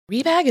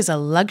Rebag is a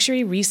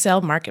luxury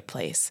resale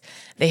marketplace.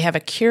 They have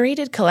a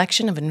curated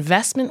collection of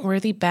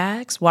investment-worthy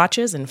bags,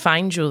 watches, and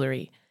fine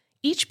jewelry.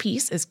 Each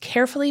piece is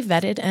carefully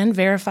vetted and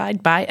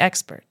verified by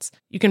experts.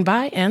 You can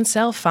buy and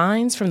sell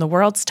finds from the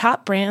world's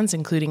top brands,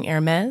 including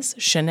Hermes,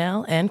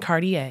 Chanel, and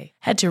Cartier.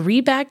 Head to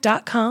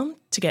Rebag.com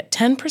to get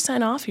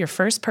 10% off your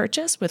first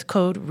purchase with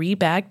code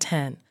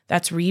REBAG10.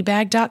 That's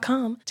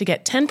Rebag.com to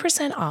get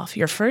 10% off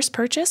your first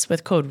purchase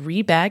with code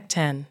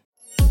REBAG10.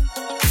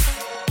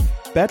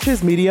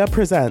 Betches Media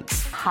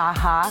presents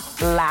Ha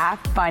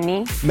laugh,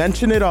 funny.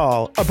 Mention It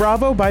All, a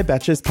Bravo by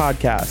Betches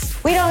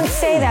podcast. We don't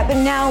say that, but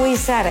now we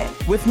said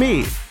it. With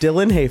me,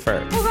 Dylan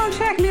Hafer. Who's gonna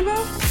check me, boo?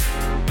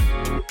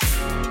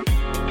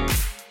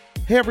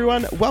 Hey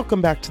everyone,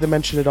 welcome back to the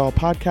Mention It All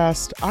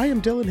podcast. I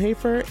am Dylan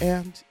Hafer,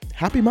 and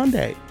happy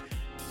Monday.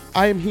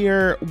 I am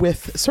here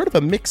with sort of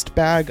a mixed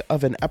bag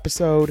of an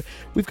episode.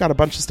 We've got a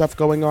bunch of stuff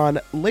going on.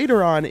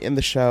 Later on in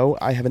the show,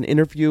 I have an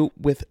interview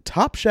with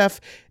Top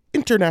Chef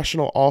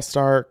International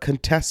All-Star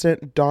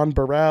contestant Dawn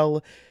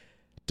Burrell.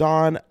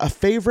 Dawn, a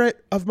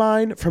favorite of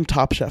mine from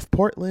Top Chef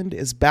Portland,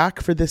 is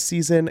back for this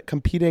season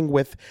competing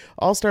with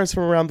All-Stars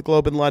from around the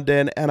globe in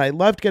London, and I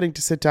loved getting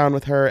to sit down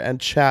with her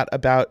and chat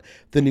about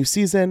the new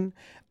season,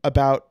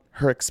 about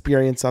her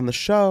experience on the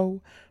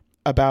show,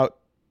 about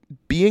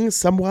being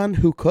someone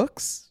who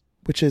cooks,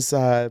 which is,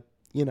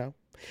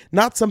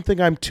 not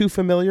something I'm too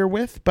familiar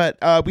with, but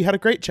we had a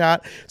great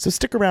chat. So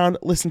stick around,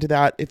 listen to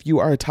that if you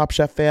are a Top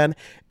Chef fan.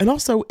 And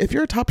also, if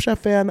you're a Top Chef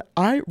fan,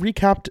 I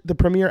recapped the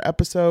premiere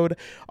episode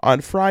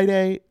on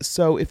Friday.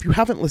 So if you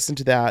haven't listened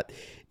to that,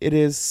 it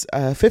is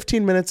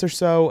 15 minutes or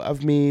so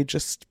of me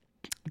just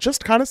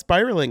kind of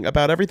spiraling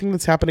about everything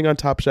that's happening on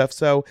Top Chef.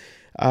 So,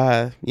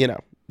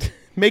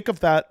 make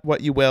of that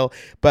what you will.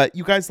 But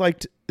you guys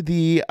liked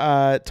the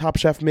Top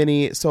Chef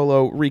mini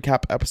solo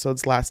recap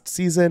episodes last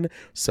season,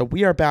 so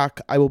we are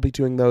back. I will be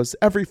doing those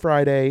every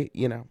Friday,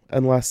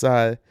 unless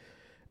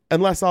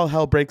all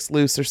hell breaks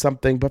loose or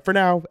something, but for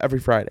now, every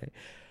Friday.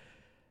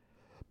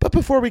 But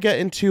before we get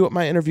into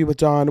my interview with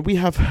Dawn, we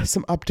have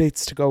some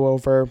updates to go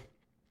over,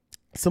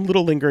 some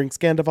little lingering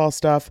Scandival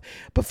stuff.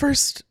 But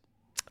first,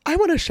 I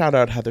want to shout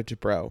out Heather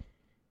Dubrow,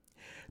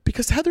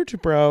 because Heather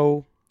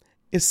Dubrow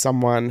is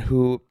someone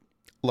who,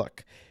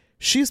 look,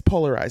 she's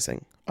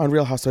polarizing on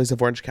Real Housewives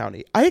of Orange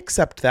County. I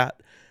accept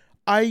that.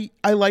 I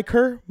like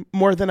her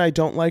more than I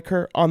don't like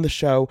her on the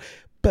show.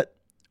 But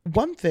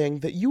one thing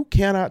that you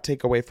cannot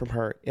take away from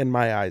her, in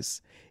my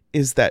eyes,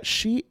 is that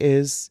she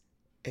is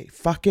a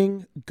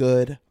fucking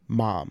good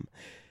mom.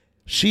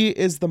 She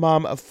is the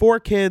mom of 4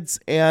 kids,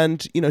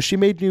 and, she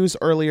made news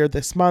earlier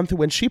this month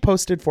when she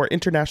posted for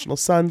International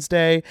Sons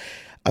Day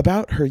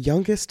about her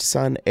youngest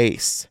son,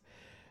 Ace.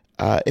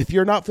 If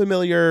you're not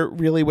familiar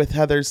really with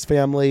Heather's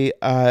family,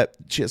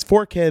 she has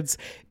 4 kids,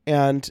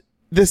 and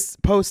this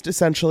post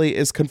essentially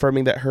is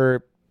confirming that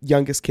her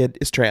youngest kid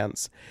is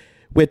trans,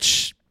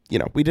 which,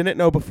 we didn't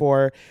know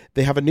before.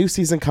 They have a new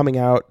season coming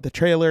out. The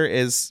trailer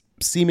is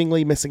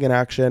seemingly missing in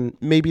action,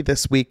 maybe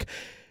this week.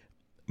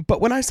 But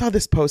when I saw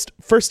this post,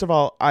 first of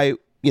all, I,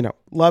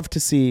 love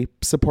to see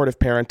supportive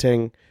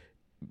parenting.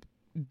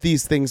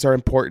 These things are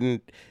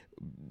important.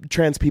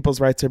 Trans people's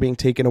rights are being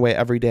taken away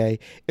every day.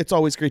 It's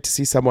always great to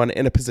see someone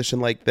in a position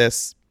like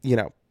this,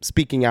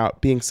 speaking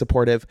out, being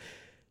supportive.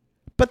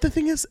 But the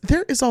thing is,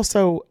 there is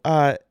also,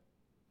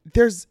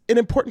 there's an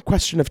important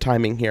question of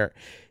timing here.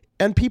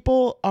 And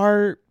people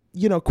are,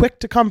 quick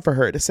to come for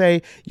her to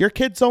say, your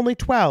kid's only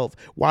 12.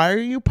 Why are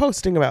you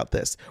posting about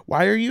this?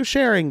 Why are you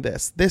sharing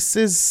this? This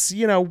is,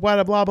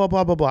 what, blah, blah,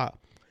 blah, blah, blah.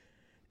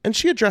 And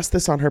she addressed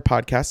this on her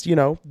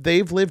podcast.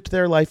 They've lived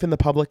their life in the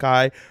public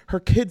eye. Her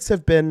kids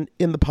have been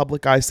in the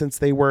public eye since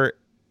they were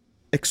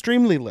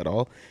extremely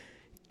little.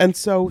 And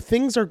so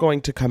things are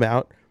going to come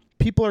out.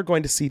 People are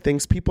going to see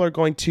things. People are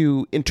going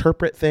to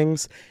interpret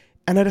things.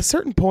 And at a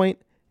certain point,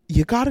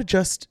 you got to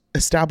just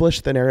establish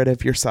the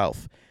narrative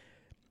yourself.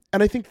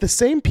 And I think the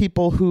same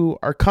people who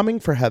are coming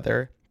for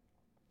Heather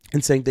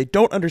and saying they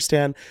don't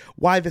understand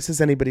why this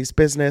is anybody's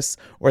business,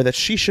 or that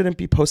she shouldn't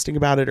be posting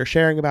about it or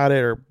sharing about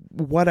it or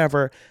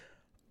whatever,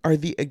 are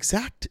the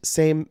exact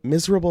same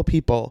miserable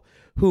people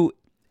who,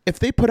 if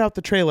they put out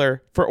the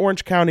trailer for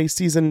Orange County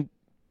season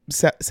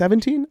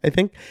 17, I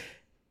think,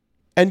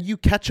 and you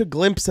catch a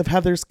glimpse of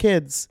Heather's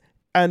kids,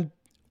 and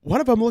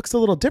one of them looks a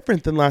little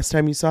different than last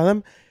time you saw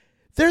them,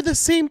 they're the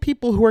same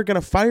people who are going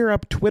to fire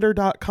up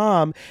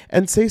twitter.com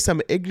and say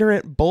some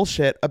ignorant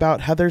bullshit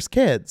about Heather's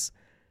kids.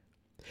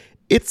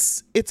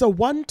 It's a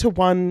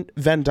one-to-one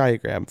Venn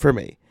diagram for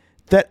me,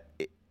 that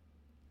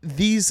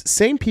these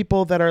same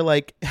people that are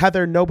like,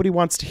 Heather, nobody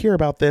wants to hear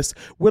about this,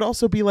 would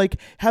also be like,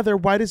 Heather,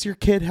 why does your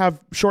kid have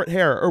short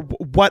hair, or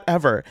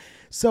whatever.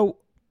 So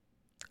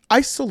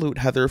I salute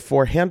Heather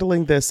for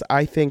handling this,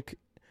 I think,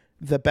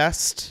 the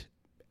best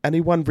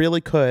anyone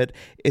really could.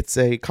 It's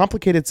a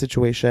complicated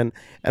situation,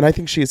 and I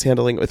think she is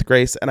handling it with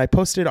grace. And I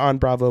posted on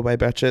Bravo by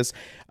Betches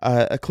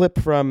a clip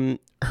from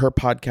her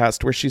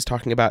podcast where she's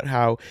talking about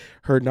how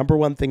her number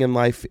one thing in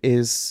life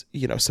is,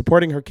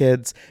 supporting her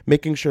kids,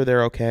 making sure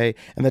they're okay,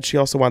 and that she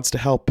also wants to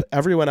help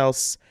everyone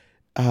else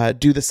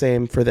do the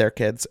same for their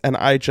kids. And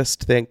I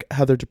just think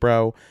Heather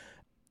Dubrow,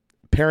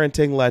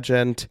 parenting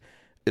legend,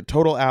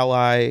 total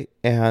ally,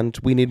 and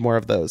we need more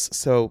of those.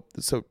 So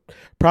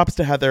props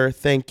to Heather.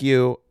 Thank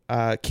you.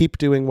 Keep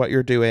doing what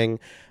you're doing.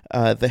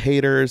 The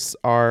haters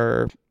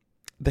are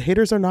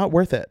not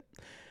worth it.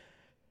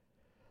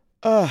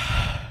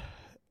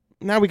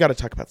 Now we got to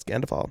talk about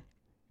Scandoval.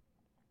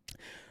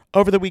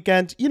 Over the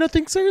weekend,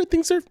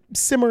 things are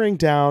simmering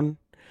down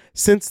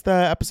since the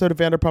episode of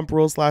Vanderpump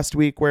Rules last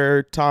week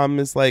where Tom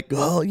is like,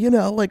 well,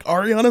 like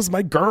Ariana's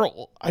my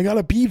girl. I got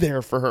to be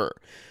there for her.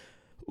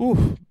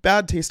 Ooh,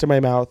 bad taste in my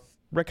mouth.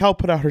 Raquel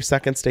put out her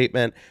second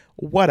statement.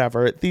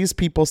 Whatever. These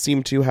people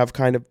seem to have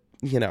kind of,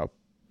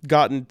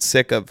 gotten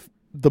sick of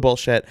the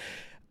bullshit.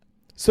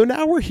 So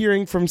now we're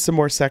hearing from some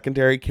more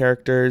secondary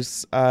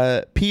characters.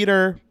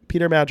 Peter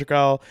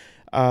Madrigal,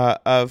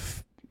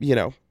 of,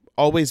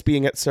 always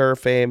being at Surrey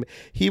fame.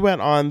 He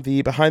went on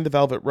the Behind the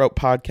Velvet Rope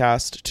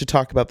podcast to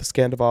talk about the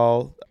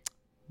Scandoval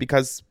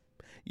because,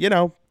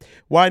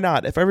 why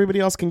not? If everybody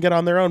else can get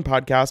on their own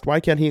podcast, why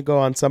can't he go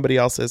on somebody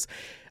else's?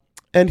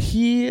 And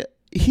he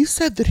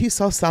said that he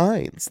saw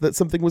signs that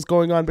something was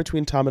going on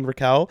between Tom and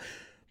Raquel,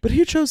 but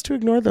he chose to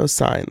ignore those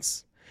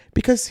signs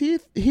because he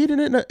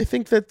didn't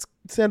think that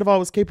Sandoval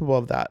was capable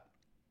of that.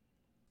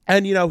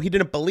 And, he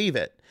didn't believe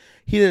it.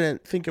 He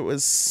didn't think it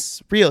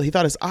was real. He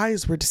thought his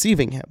eyes were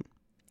deceiving him.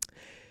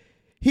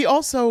 He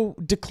also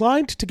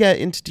declined to get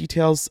into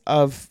details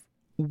of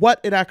what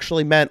it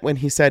actually meant when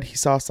he said he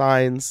saw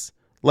signs.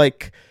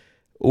 Like,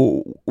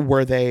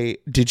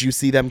 did you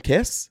see them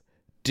kiss?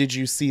 Did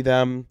you see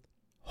them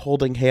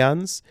holding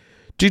hands?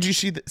 Did you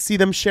see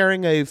them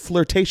sharing a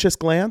flirtatious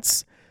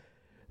glance?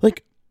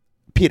 Like,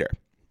 Peter.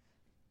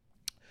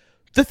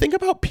 The thing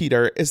about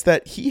Peter is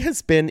that he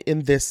has been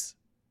in this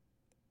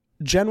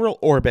general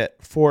orbit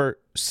for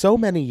so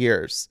many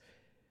years,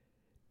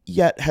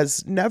 yet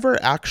has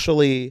never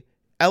actually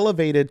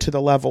elevated to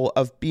the level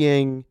of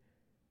being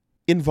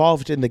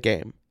involved in the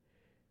game.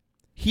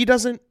 He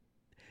doesn't,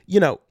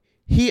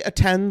 he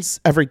attends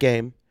every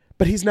game,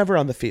 but he's never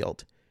on the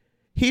field.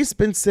 He's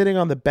been sitting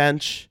on the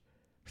bench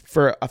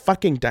for a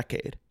fucking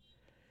decade.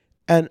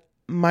 And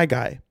my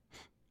guy,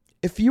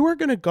 if you are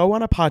going to go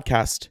on a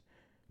podcast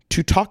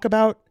to talk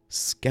about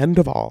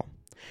Scandoval,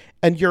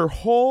 and your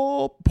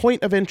whole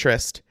point of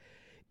interest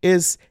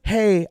is,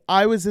 hey,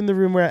 I was in the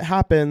room where it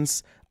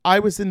happens. I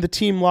was in the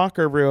team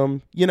locker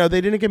room. They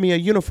didn't give me a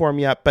uniform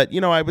yet, but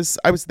I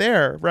was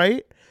there,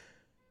 right?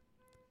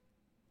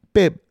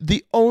 Babe,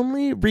 the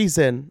only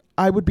reason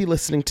I would be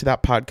listening to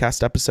that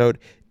podcast episode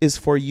is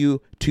for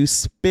you to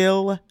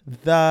spill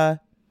the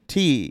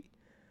tea.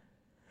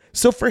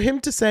 So for him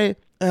to say,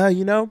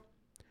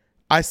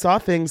 I saw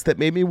things that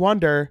made me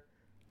wonder.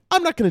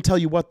 I'm not going to tell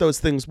you what those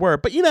things were,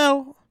 but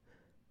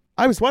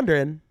I was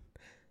wondering.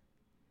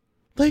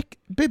 Like,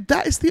 babe,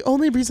 that is the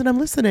only reason I'm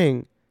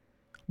listening.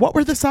 What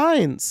were the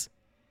signs?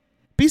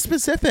 Be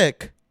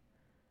specific.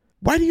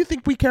 Why do you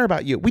think we care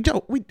about you? We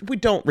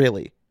don't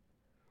really.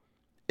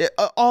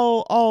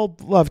 All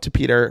love to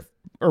Peter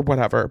or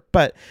whatever,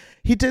 but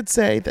he did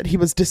say that he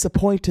was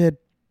disappointed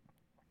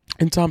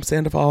in Tom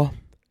Sandoval.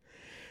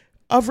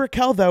 Of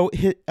Raquel, though,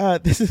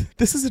 this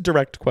is a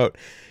direct quote.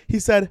 He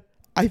said,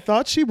 I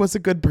thought she was a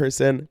good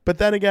person, but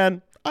then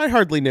again, I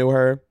hardly knew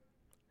her.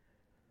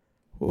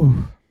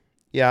 Ooh.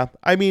 Yeah,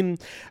 I mean,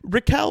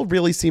 Raquel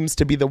really seems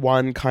to be the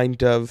one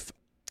kind of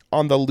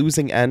on the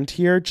losing end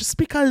here, just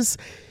because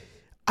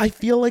I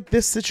feel like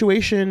this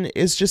situation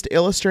is just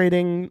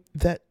illustrating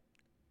that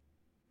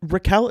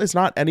Raquel is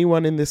not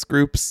anyone in this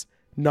group's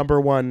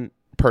number one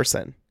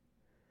person.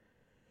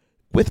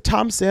 With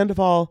Tom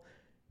Sandoval,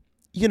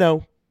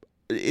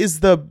 is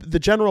the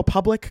general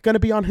public going to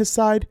be on his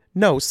side?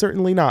 No,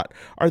 certainly not.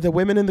 Are the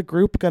women in the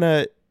group going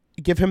to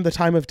give him the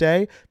time of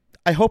day?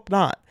 I hope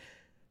not.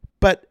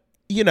 But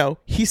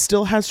he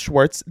still has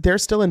Schwartz. They're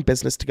still in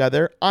business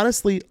together.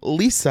 Honestly,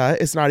 Lisa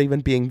is not even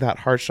being that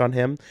harsh on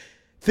him.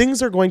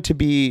 Things are going to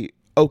be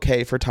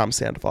okay for Tom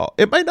Sandoval.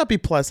 It might not be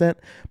pleasant,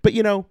 but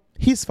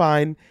he's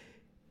fine.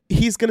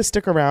 He's going to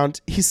stick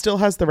around. He still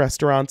has the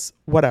restaurants,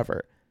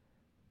 whatever.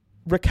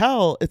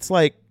 Raquel, it's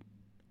like,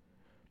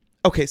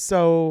 okay,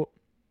 so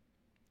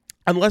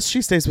unless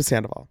she stays with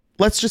Sandoval,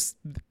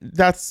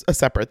 that's a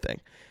separate thing.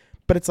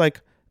 But it's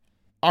like,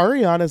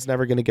 Ariana's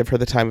never going to give her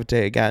the time of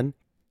day again.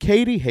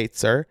 Katie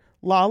hates her.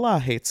 Lala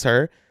hates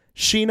her.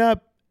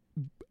 Sheena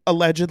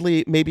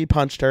allegedly maybe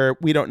punched her.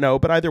 We don't know.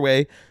 But either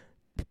way,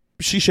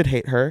 she should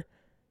hate her.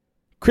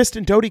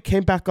 Kristen Doty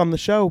came back on the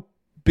show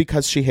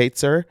because she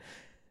hates her.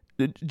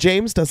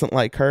 James doesn't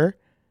like her.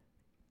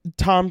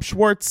 Tom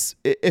Schwartz,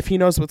 if he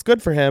knows what's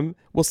good for him,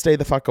 will stay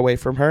the fuck away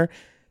from her.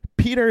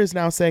 Peter is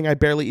now saying I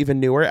barely even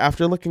knew her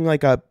after looking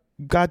like a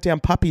goddamn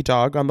puppy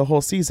dog on the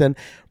whole season.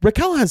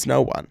 Raquel has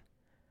no one.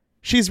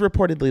 She's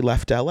reportedly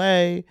left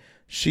LA.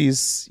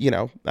 She's,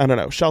 I don't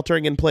know,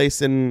 sheltering in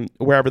place in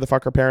wherever the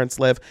fuck her parents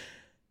live.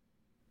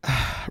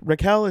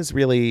 Raquel is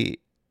really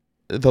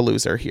the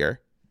loser here.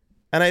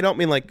 And I don't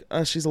mean like,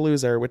 she's a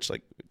loser, which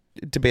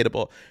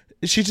debatable.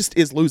 She just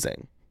is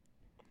losing.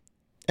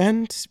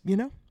 And,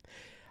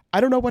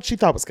 I don't know what she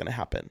thought was going to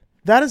happen.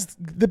 That is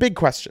the big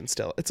question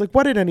still. It's like,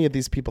 what did any of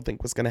these people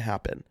think was going to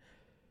happen?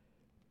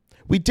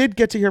 We did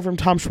get to hear from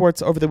Tom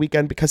Schwartz over the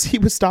weekend because he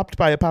was stopped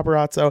by a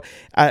paparazzo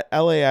at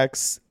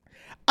LAX.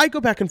 I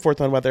go back and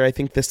forth on whether I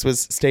think this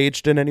was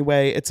staged in any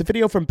way. It's a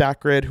video from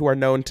Backgrid, who are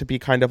known to be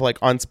kind of like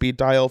on speed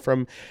dial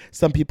from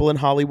some people in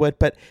Hollywood,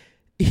 but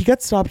he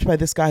gets stopped by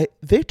this guy.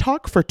 They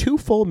talk for 2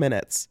 full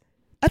minutes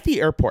at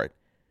the airport.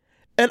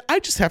 And I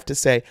just have to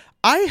say,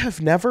 I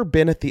have never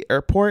been at the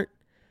airport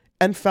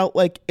and felt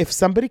like if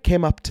somebody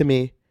came up to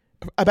me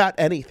about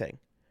anything,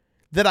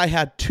 that I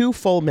had 2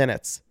 full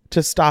minutes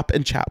to stop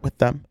and chat with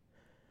them.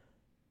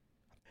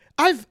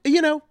 I've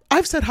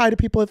said hi to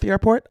people at the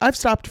airport. I've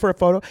stopped for a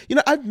photo.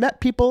 I've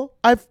met people.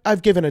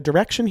 I've given a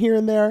direction here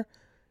and there.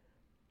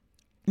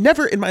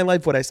 Never in my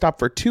life would I stop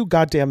for 2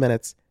 goddamn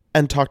minutes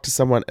and talk to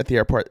someone at the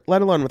airport,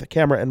 let alone with a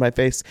camera in my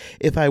face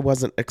if I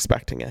wasn't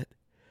expecting it.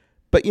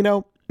 But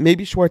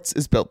maybe Schwartz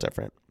is built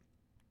different.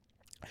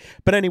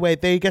 But anyway,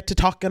 they get to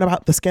talking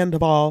about the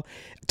Sandoval.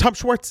 Tom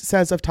Schwartz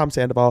says of Tom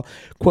Sandoval,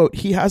 quote,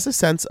 "He has a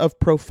sense of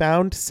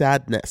profound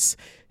sadness.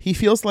 He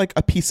feels like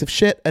a piece of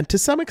shit, and to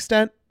some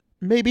extent,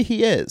 maybe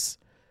he is."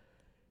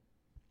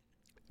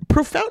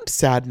 Profound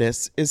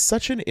sadness is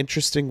such an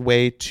interesting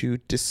way to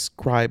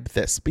describe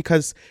this,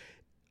 because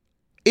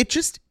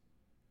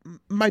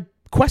my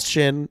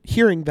question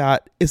hearing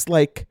that is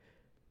like,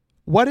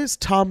 what is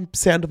Tom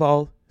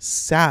Sandoval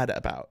sad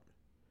about?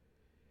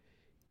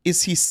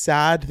 Is he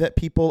sad that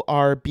people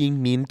are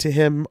being mean to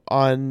him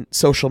on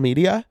social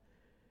media?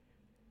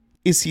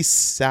 Is he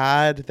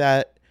sad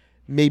that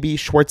maybe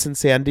Schwartz and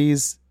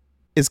Sandy's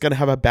is going to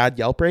have a bad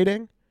Yelp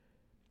rating?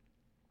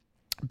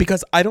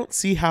 Because I don't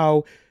see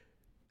how,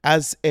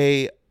 as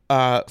a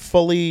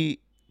fully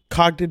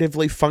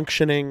cognitively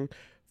functioning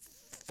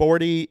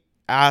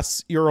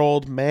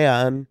 40-year-old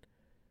man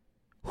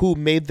who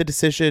made the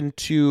decision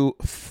to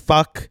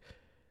fuck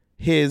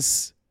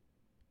his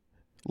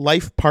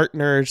life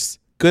partner's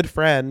good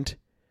friend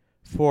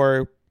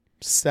for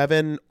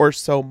 7 or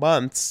so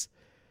months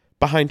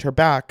behind her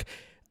back,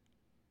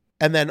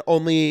 and then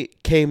only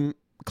came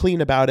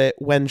clean about it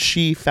when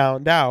she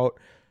found out,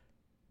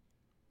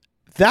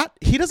 that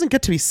he doesn't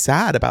get to be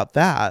sad about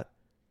that.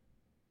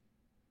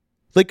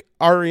 Like,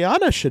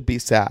 Ariana should be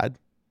sad.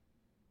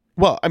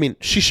 Well, I mean,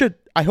 she should.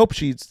 I hope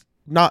she's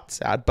not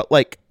sad, but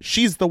like,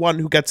 she's the one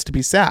who gets to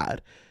be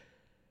sad.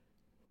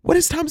 What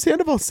is Tom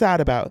Sandoval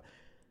sad about?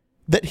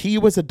 That he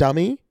was a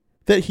dummy?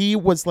 That he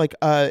was like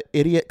a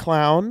idiot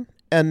clown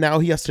and now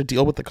he has to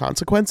deal with the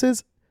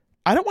consequences?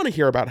 I don't want to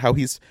hear about how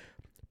he's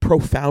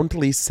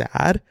profoundly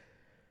sad.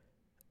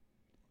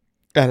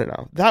 I don't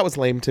know. That was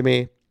lame to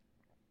me.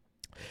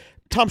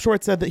 Tom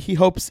Schwartz said that he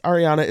hopes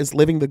Ariana is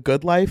living the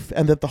good life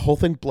and that the whole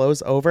thing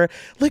blows over.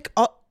 Like,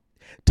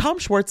 Tom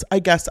Schwartz, I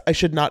guess I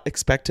should not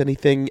expect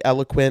anything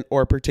eloquent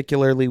or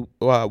particularly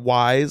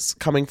wise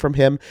coming from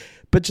him.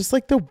 But just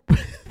like the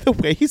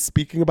way he's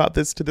speaking about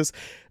this to this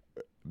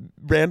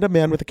random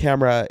man with a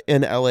camera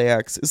in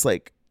LAX is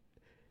like,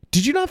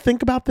 did you not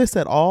think about this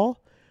at all?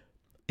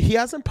 He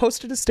hasn't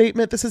posted a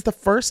statement. This is the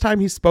first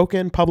time he's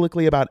spoken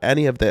publicly about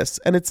any of this.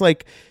 And it's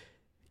like,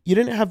 you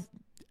didn't have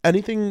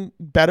anything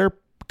better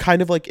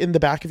kind of like in the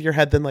back of your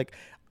head than like,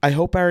 I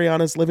hope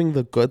Ariana's living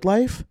the good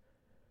life.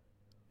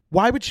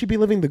 Why would she be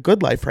living the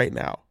good life right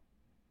now?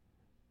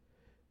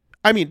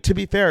 I mean, to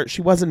be fair,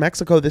 she was in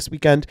Mexico this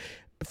weekend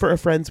for a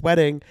friend's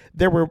wedding.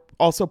 There were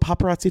also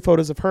paparazzi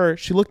photos of her.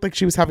 She looked like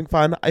she was having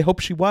fun. I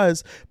hope she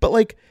was. But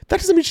like, that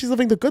doesn't mean she's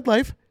living the good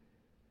life.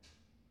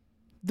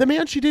 The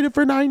man she dated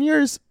for 9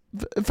 years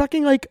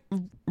fucking like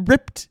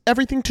ripped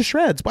everything to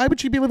shreds. Why would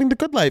she be living the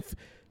good life?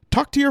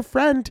 Talk to your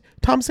friend,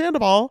 Tom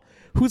Sandoval,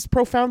 who's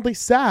profoundly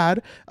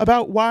sad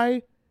about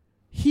why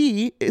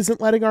he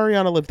isn't letting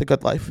Ariana live the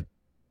good life.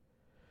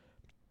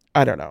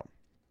 I don't know.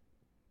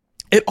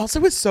 It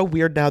also is so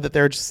weird now that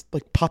they're just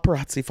like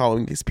paparazzi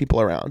following these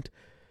people around.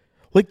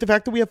 Like the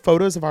fact that we have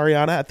photos of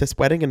Ariana at this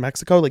wedding in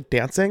Mexico, like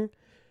dancing.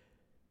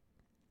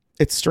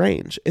 It's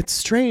strange. It's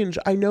strange.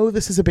 I know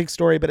this is a big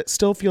story, but it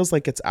still feels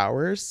like it's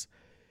ours.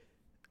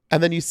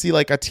 And then you see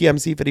like a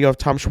TMZ video of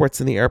Tom Schwartz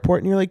in the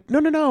airport and you're like,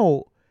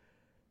 no.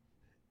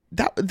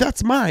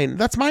 That's mine.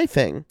 That's my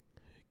thing.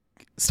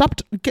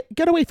 Stop.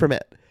 Get away from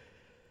it.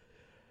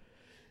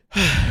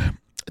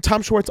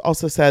 Tom Schwartz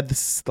also said,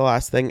 this is the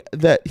last thing,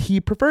 that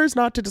he prefers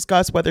not to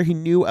discuss whether he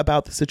knew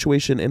about the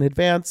situation in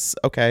advance.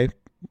 Okay,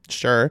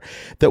 sure.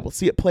 That we'll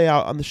see it play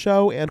out on the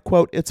show and,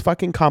 quote, it's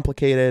fucking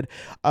complicated.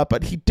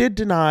 But he did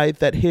deny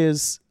that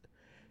his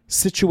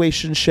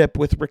situationship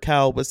with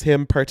Raquel was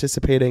him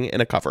participating in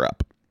a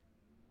cover-up.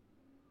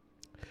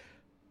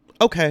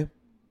 Okay.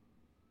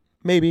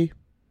 Maybe.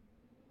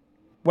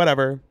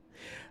 Whatever.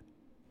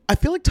 I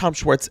feel like Tom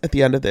Schwartz at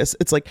the end of this,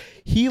 it's like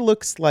he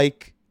looks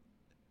like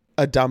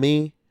a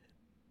dummy,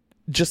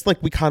 just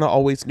like we kind of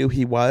always knew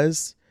he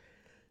was.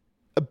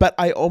 But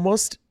I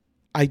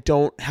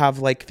don't have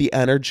like the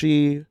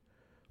energy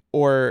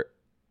or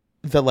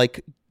the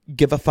like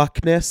give a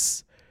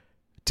fuckness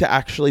to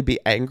actually be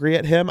angry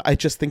at him. I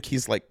just think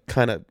he's like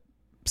kind of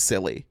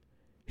silly.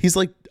 He's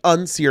like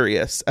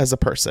unserious as a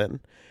person.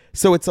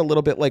 So it's a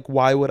little bit like,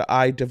 why would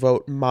I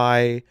devote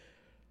my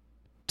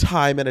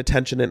time and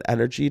attention and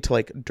energy to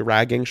like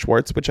dragging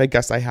Schwartz, which I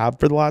guess I have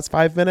for the last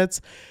 5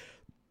 minutes,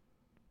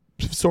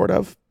 sort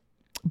of.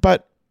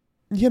 But,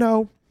 you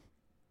know,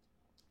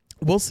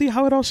 we'll see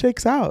how it all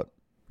shakes out.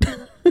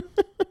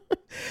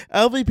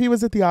 LVP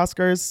was at the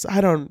Oscars.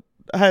 I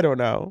don't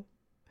know.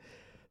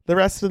 The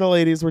rest of the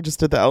ladies were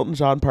just at the Elton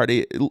John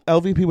party.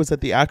 LVP was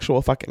at the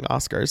actual fucking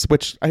Oscars,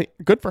 which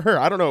good for her.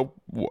 I don't know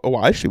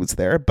why she was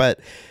there, but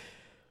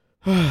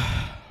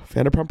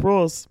Vanderpump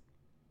Rules.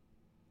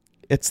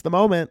 It's the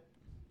moment.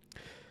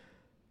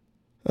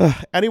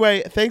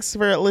 Anyway, thanks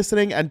for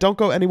listening, and don't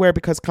go anywhere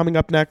because coming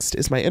up next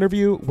is my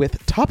interview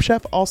with Top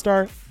Chef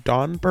All-Star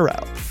Dawn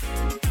Burrell.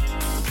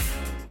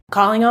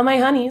 Calling all my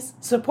honeys.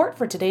 Support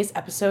for today's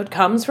episode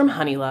comes from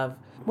Honeylove.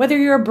 Whether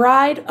you're a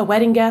bride, a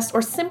wedding guest,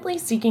 or simply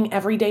seeking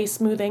everyday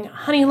smoothing,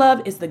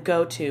 Honeylove is the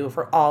go-to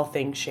for all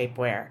things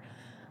shapewear.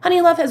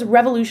 Honeylove has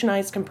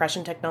revolutionized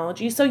compression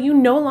technology, so you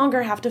no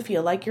longer have to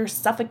feel like you're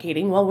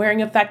suffocating while wearing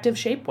effective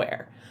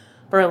shapewear.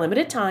 For a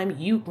limited time,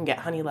 you can get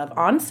Honeylove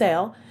on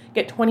sale.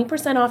 Get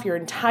 20% off your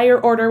entire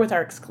order with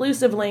our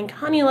exclusive link,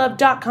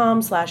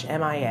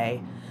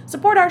 honeylove.com/MIA.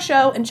 Support our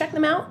show and check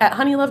them out at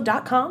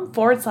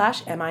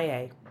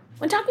honeylove.com/MIA.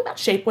 When talking about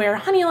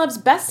shapewear, Honeylove's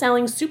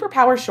best-selling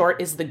Superpower Short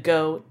is the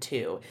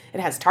go-to. It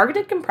has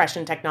targeted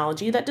compression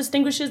technology that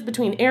distinguishes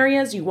between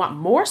areas you want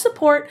more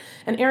support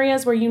and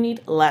areas where you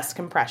need less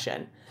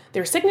compression.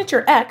 Their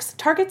Signature X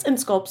targets and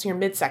sculpts your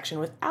midsection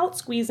without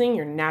squeezing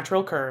your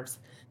natural curves.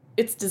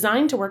 It's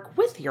designed to work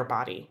with your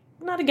body,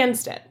 not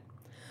against it.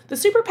 The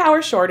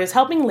Superpower Short is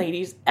helping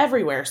ladies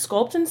everywhere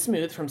sculpt and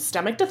smooth from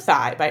stomach to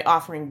thigh by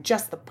offering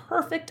just the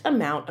perfect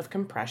amount of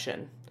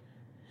compression.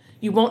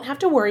 You won't have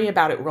to worry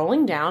about it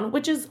rolling down,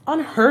 which is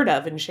unheard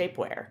of in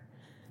shapewear,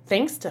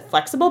 thanks to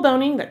flexible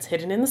boning that's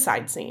hidden in the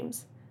side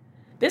seams.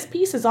 This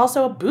piece is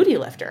also a booty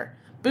lifter.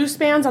 Boost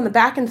bands on the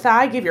back and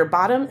thigh give your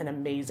bottom an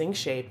amazing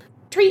shape.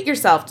 Treat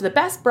yourself to the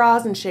best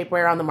bras and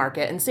shapewear on the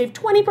market and save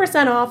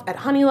 20% off at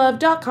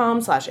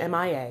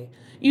honeylove.com/MIA.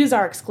 Use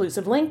our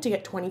exclusive link to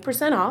get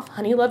 20% off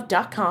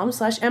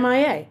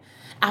honeylove.com/MIA.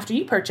 After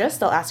you purchase,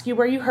 they'll ask you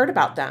where you heard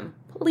about them.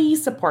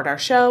 Please support our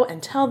show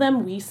and tell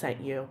them we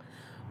sent you.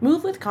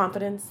 Move with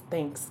confidence,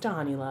 thanks to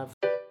Honeylove.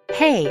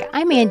 Hey,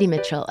 I'm Andy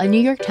Mitchell, a New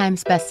York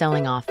Times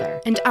bestselling author.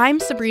 And I'm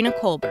Sabrina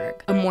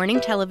Kohlberg, a morning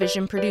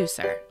television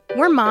producer.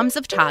 We're moms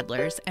of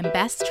toddlers and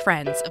best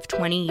friends of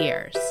 20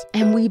 years.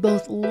 And we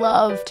both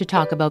love to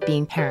talk about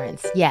being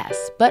parents,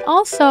 yes, but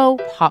also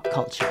pop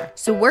culture.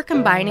 So we're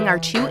combining our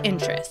two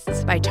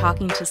interests by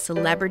talking to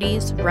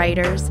celebrities,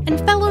 writers,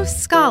 and fellow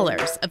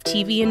scholars of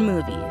TV and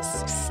movies.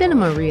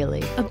 Cinema,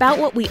 really. About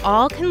what we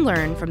all can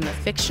learn from the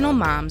fictional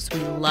moms we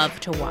love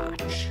to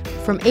watch.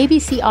 From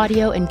ABC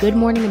Audio and Good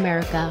Morning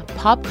America,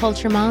 Pop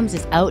Culture Moms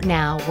is out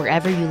now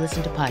wherever you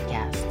listen to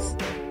podcasts.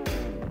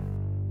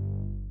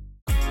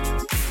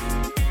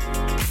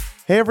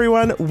 Hey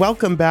everyone,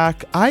 welcome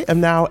back. I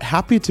am now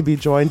happy to be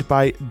joined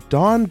by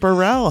Dawn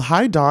Burrell.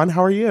 Hi Dawn,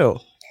 how are you?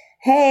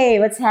 Hey,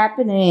 what's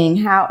happening?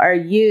 How are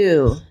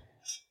you?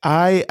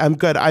 I am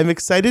good. I'm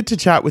excited to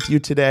chat with you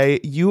today.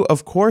 You,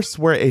 of course,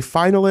 were a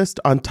finalist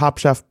on Top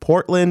Chef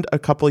Portland a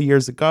couple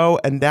years ago,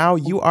 and now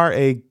you are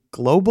a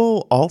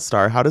global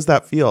all-star. How does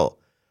that feel?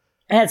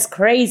 That's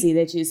crazy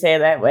that you say it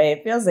that way.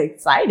 It feels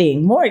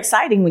exciting. More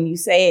exciting when you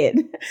say it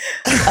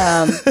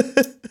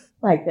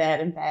like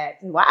that, in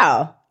fact.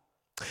 Wow.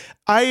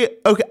 I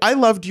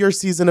loved your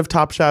season of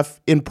Top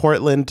Chef in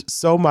Portland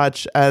so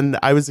much, and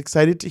I was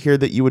excited to hear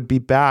that you would be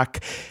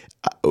back.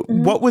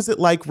 What was it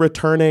like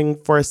returning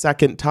for a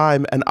second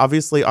time, and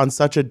obviously on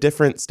such a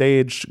different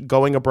stage,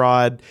 going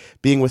abroad,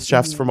 being with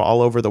chefs from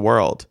all over the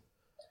world?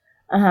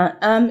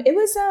 It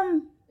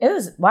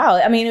was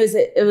wow. I mean,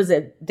 it was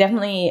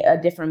definitely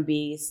a different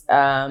beast.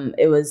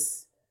 It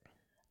was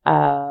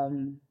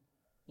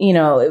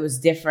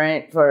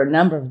different for a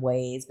number of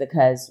ways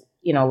because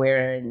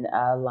we're in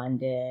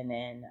London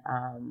and,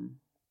 and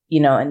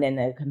then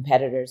the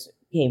competitors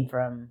came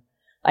from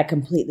like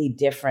completely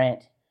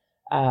different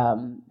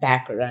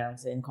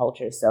backgrounds and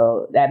cultures.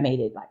 So that made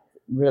it like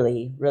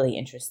really, really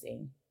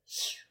interesting.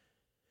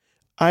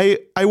 I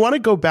want to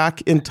go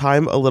back in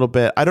time a little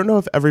bit. I don't know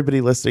if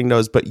everybody listening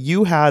knows, but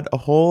you had a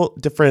whole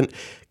different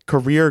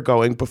career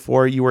going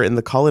before you were in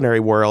the culinary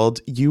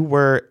world. You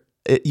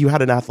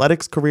had an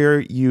athletics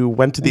career. You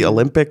went to the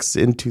Olympics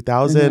in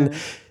 2000.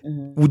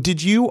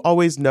 Did you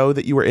always know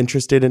that you were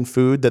interested in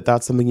food,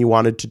 that's something you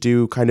wanted to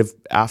do kind of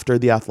after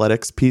the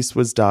athletics piece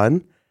was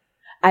done?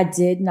 I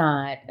did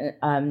not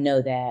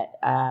know that,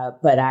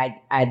 but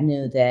I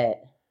knew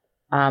that,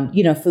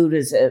 food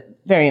is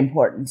very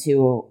important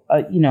to,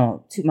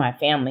 to my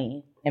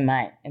family and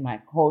my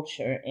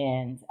culture.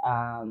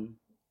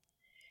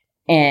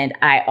 And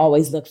I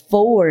always look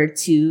forward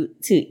to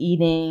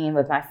eating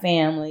with my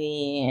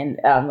family and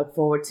look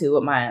forward to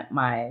what my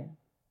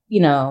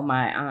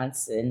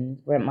aunts and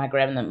my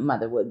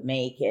grandmother would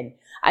make. And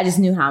I just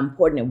knew how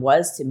important it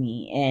was to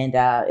me. And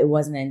it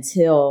wasn't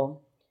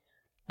until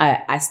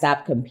I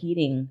stopped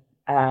competing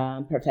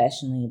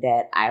professionally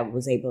that I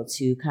was able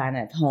to kind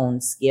of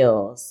hone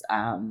skills,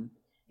 some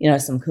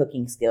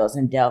cooking skills,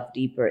 and delve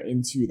deeper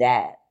into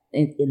that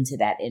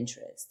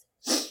interest.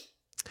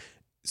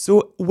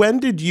 So when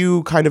did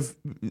you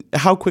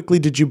how quickly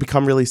did you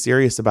become really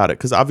serious about it?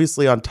 Because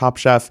obviously on Top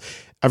Chef,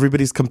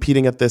 everybody's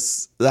competing at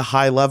the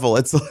high level.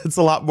 It's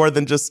a lot more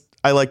than just,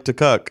 I like to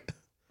cook.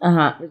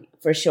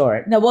 For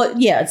sure. No, well,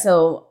 yeah.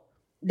 So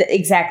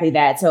exactly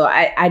that. So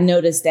I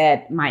noticed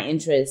that my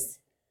interest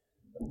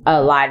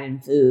lied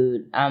in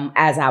food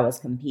as I was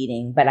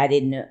competing, but I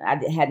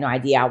had no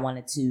idea I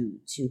wanted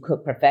to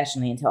cook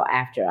professionally until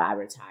after I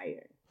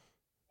retired.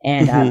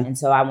 And and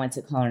so I went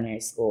to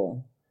culinary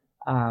school.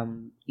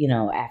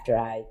 After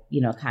I,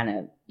 kind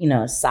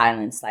of,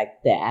 silenced like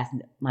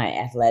my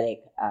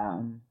athletic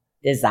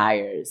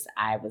desires,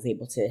 I was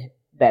able to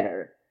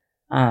better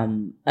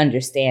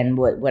understand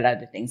what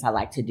other things I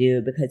like to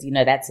do, because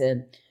that's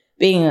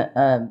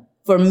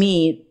for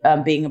me,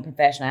 being a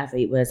professional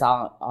athlete was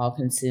all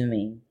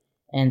consuming.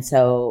 And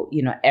so,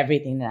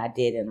 everything that I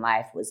did in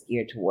life was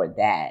geared toward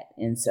that.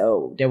 And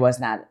so there was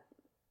not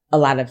a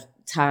lot of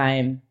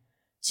time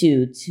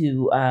to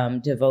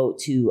devote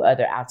to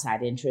other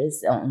outside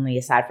interests, only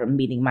aside from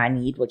meeting my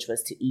need, which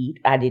was to eat.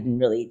 I didn't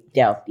really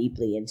delve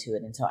deeply into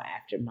it until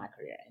after my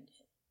career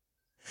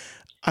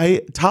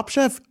ended. Top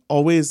Chef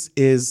always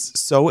is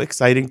so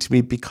exciting to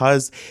me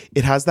because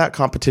it has that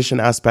competition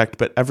aspect,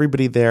 but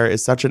everybody there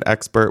is such an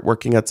expert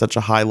working at such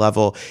a high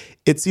level.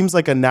 It seems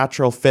like a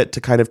natural fit to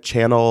kind of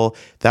channel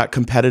that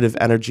competitive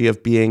energy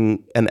of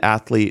being an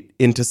athlete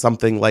into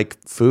something like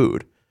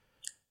food.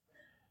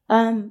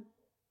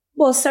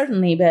 Well,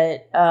 certainly,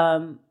 but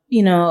I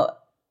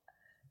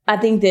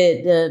think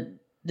that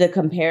the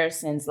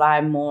comparisons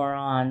lie more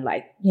on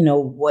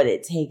what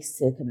it takes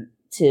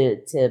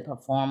to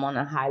perform on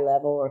a high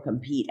level or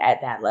compete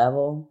at that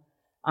level,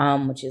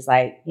 which is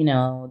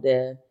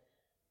the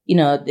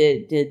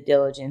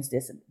diligence,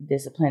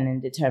 discipline,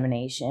 and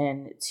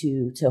determination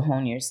to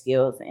hone your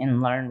skills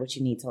and learn what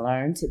you need to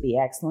learn to be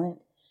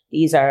excellent.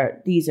 These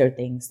are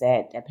things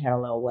that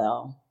parallel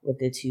well with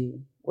the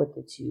two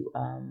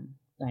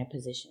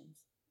positions.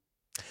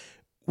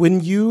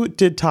 When you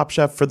did Top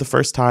Chef for the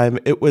first time,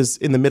 it was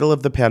in the middle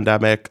of the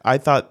pandemic. I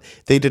thought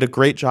they did a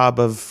great job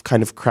of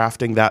kind of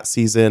crafting that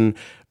season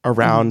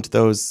around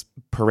those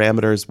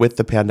parameters with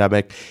the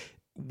pandemic.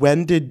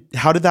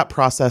 How did that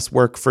process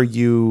work for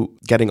you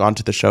getting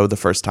onto the show the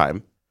first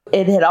time?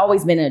 It had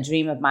always been a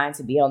dream of mine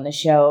to be on the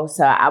show,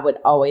 so I would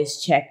always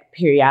check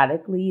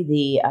periodically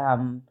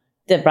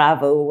the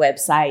Bravo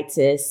website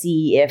to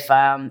see if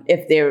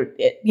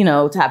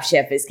they're Top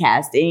Chef is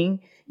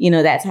casting,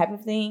 that type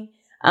of thing.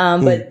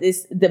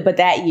 But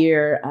that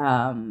year,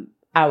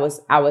 I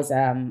was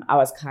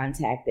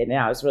contacted, and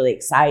I was really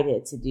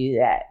excited to do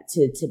that,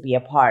 to be a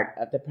part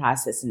of the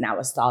process, and I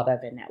was thought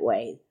of in that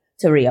way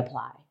to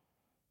reapply.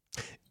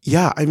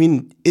 Yeah, I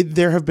mean,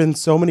 there have been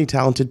so many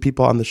talented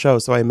people on the show,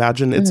 so I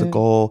imagine it's a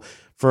goal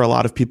for a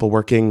lot of people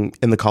working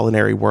in the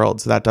culinary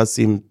world. So that does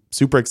seem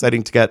super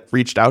exciting to get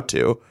reached out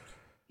to.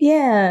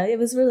 Yeah, it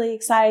was really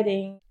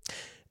exciting.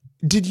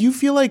 Did you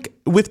feel like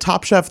with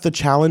Top Chef, the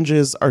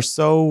challenges are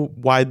so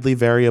widely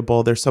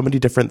variable? There's so many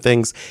different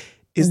things.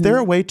 Is there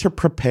a way to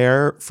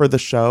prepare for the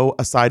show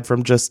aside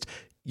from just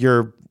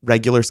your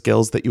regular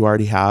skills that you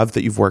already have,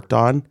 that you've worked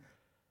on?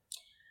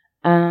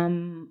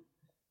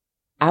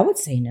 I would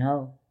say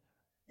no.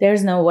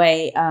 There's no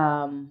way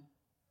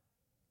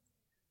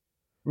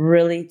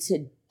really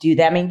to do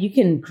that. I mean, you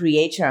can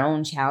create your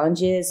own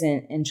challenges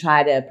and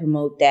try to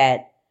promote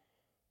that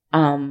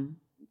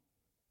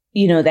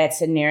that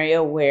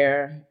scenario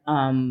where,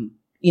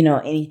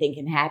 anything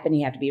can happen.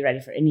 You have to be ready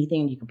for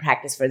anything. You can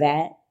practice for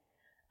that.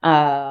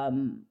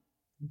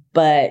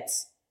 But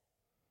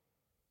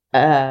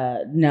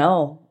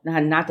no,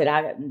 not that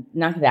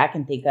I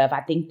can think of.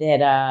 I think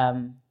that,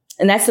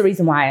 and that's the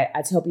reason why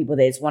I tell people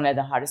that it's one of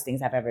the hardest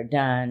things I've ever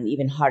done,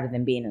 even harder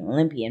than being an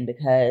Olympian,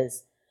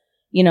 because,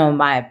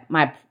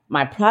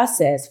 my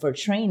process for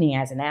training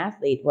as an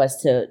athlete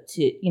was to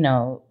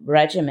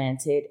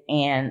regimented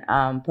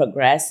and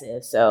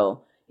progressive.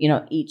 So,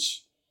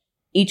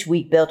 each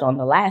week built on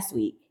the last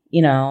week,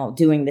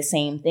 doing the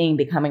same thing,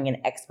 becoming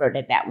an expert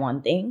at that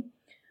one thing.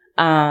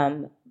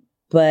 But,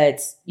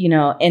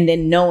 and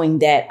then knowing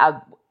that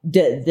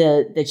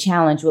the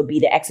challenge would be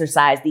to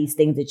exercise these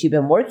things that you've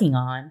been working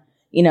on,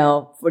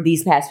 for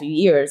these past few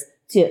years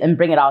and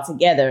bring it all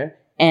together.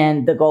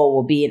 And the goal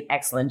will be an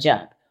excellent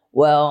jump.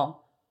 Well,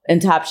 in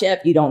Top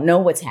Chef, you don't know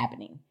what's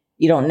happening.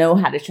 You don't know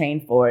how to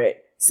train for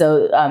it.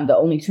 So the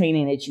only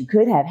training that you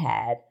could have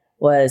had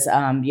was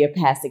your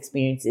past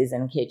experiences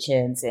in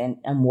kitchens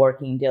and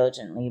working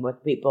diligently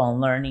with people and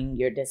learning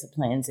your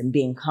disciplines and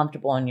being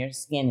comfortable in your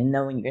skin and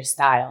knowing your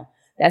style.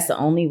 That's the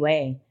only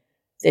way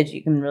that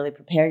you can really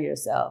prepare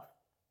yourself.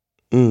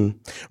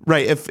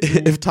 Right.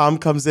 If Tom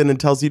comes in and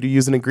tells you to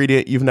use an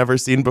ingredient you've never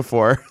seen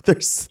before,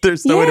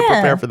 there's no way to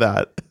prepare for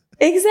that.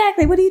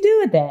 Exactly. What do you do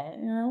with that?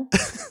 You know?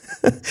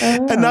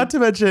 And not to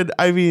mention,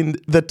 I mean,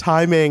 the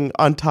timing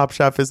on Top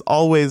Chef is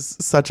always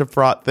such a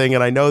fraught thing,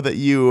 and I know that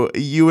you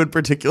in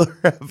particular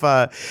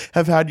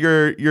have had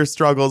your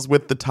struggles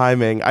with the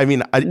timing. I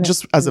mean,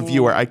 just as a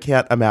viewer, I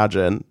can't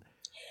imagine.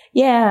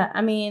 Yeah,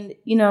 I mean,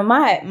 you know,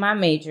 my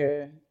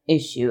major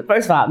issue.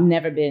 First of all, I've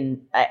never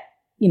been,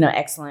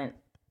 excellent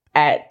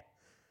at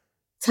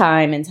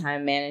time and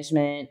time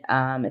management.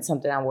 It's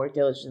something I work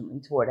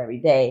diligently toward every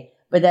day.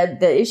 But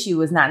the issue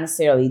was not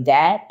necessarily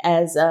that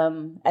as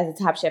a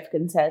Top Chef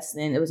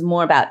contestant. It was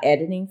more about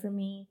editing for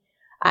me.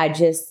 I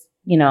just,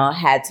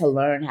 had to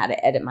learn how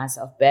to edit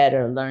myself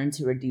better, learn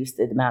to reduce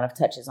the amount of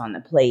touches on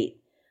the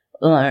plate,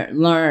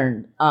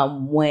 learn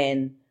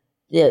when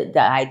the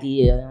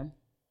idea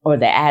or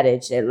the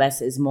adage that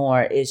less is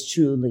more is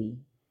truly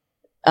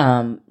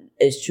valid,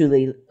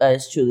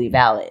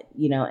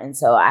 And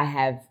so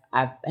I've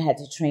had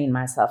to train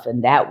myself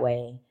in that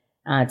way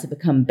to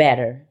become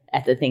better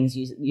at the things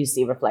you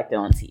see reflected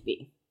on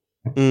TV.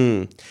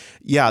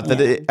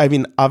 I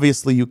mean,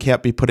 obviously you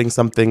can't be putting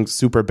something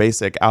super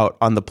basic out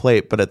on the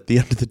plate, but at the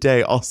end of the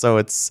day,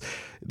 also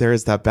there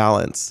is that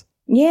balance.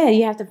 Yeah,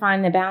 you have to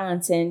find the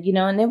balance, and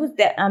and there was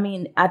that. I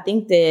mean, I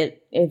think that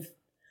if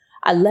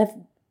I left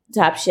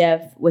Top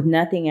Chef with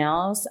nothing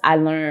else, I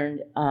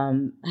learned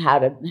how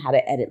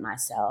to edit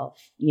myself,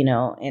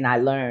 and I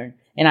learned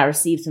and I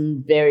received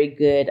some very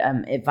good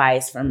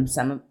advice from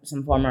some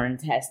former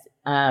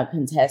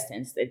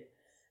contestants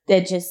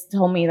that just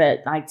told me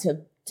that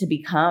to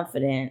be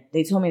confident.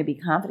 They told me to be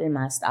confident in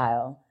my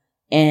style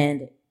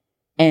and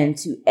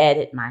to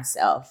edit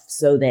myself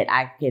so that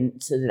I can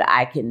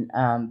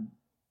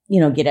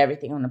get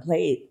everything on the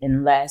plate,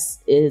 and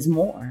less is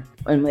more.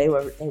 And they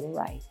were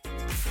right.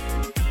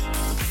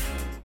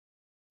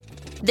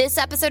 This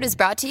episode is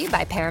brought to you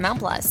by Paramount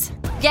Plus.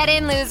 Get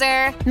in,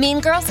 loser! Mean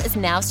Girls is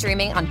now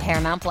streaming on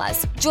Paramount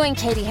Plus. Join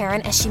Katie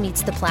Heron as she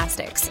meets the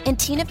plastics in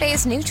Tina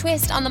Fey's new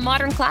twist on the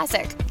modern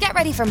classic. Get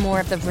ready for more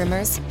of the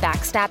rumors,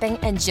 backstabbing,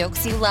 and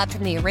jokes you loved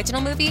from the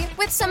original movie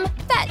with some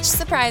fetch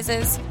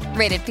surprises.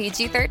 Rated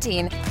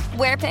PG-13.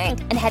 Wear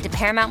pink and head to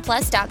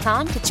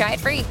ParamountPlus.com to try it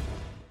free.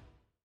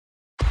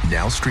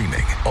 Now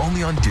streaming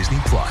only on Disney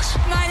Plus.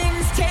 My name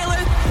is Taylor.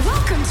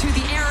 Welcome to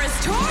the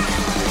Eras Tour.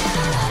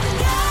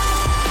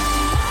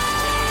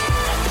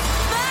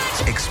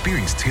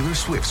 Experience Taylor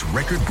Swift's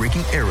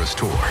record-breaking Eras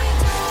Tour.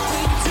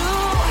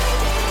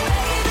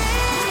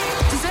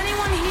 Does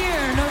anyone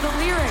here know the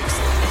lyrics?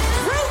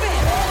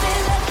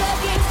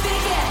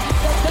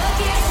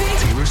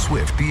 Taylor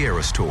Swift The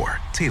Eras Tour,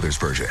 Taylor's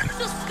version,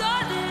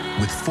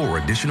 with 4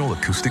 additional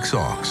acoustic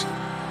songs.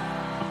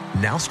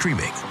 Now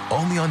streaming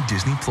only on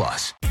Disney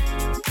Plus.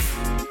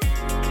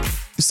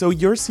 So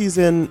your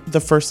season,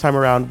 the first time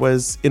around,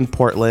 was in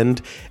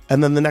Portland,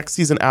 and then the next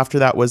season after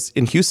that was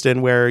in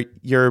Houston, where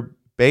you're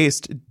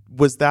based.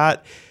 Was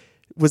there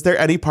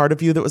any part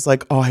of you that was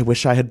like, oh, I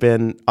wish I had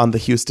been on the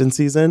Houston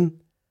season?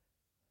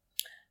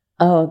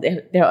 Oh,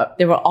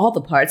 there were all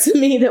the parts of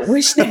me that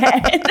wished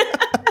that.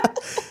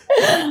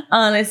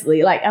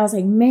 Honestly, I was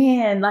like,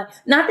 man, not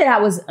that I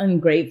was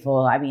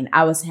ungrateful. I mean,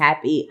 I was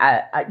happy.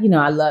 I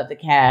love the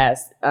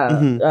cast,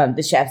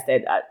 the chefs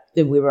that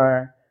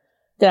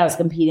I was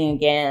competing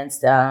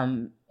against,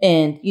 and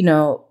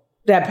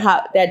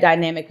that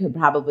dynamic could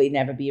probably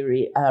never be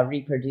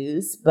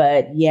reproduced.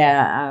 But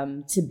yeah,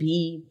 to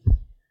be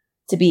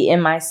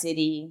in my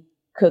city,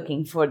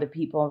 cooking for the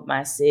people of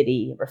my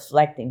city,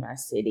 reflecting my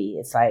city,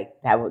 it's like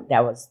that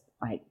was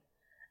like,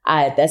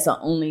 that's the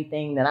only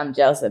thing that I'm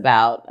jealous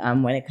about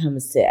when it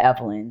comes to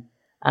Evelyn.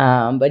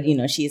 But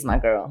she's my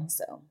girl,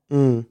 so.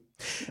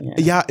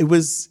 Yeah, it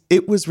was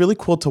really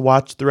cool to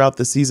watch throughout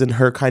the season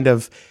her kind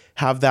of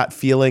have that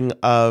feeling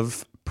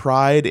of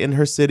pride in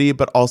her city,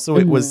 but also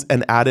it was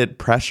an added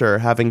pressure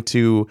having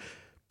to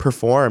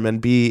perform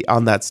and be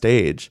on that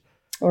stage.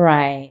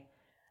 Right.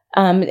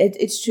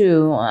 It's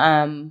true.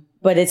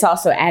 But it's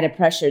also added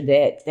pressure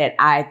that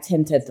I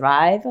tend to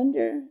thrive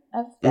under,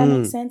 if that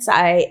makes sense.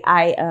 I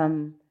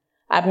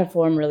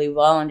perform really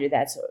well under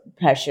that sort of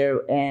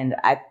pressure, and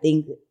I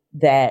think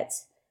that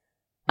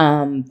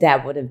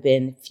that would have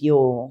been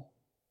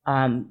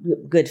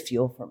good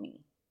fuel for me.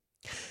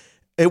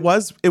 It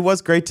was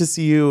great to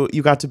see you.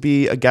 You got to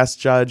be a guest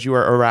judge. You were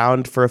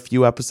around for a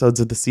few episodes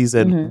of the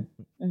season.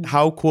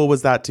 How cool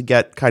was that to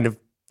get kind of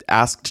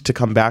asked to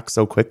come back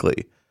so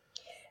quickly?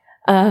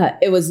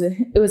 It was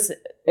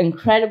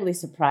incredibly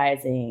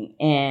surprising,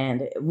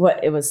 and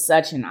it was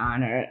such an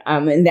honor.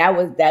 And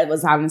that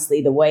was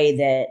honestly the way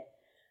that,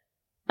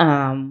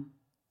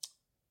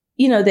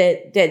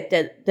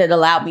 that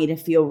allowed me to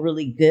feel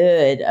really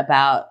good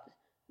about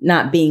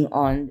not being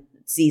on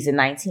season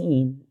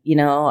 19.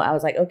 I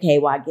was like, okay,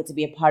 well, I get to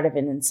be a part of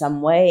it in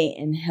some way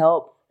and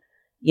help,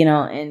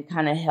 and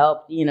kind of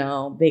help,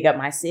 big up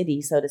my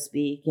city, so to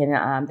speak.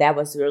 And that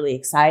was really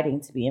exciting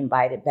to be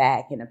invited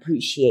back and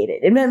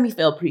appreciated. It made me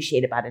feel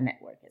appreciated by the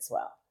network as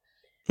well.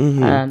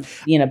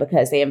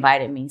 Because they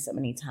invited me so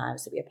many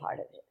times to be a part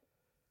of it.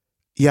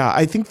 Yeah,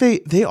 I think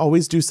they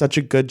always do such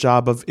a good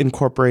job of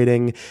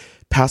incorporating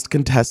past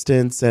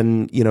contestants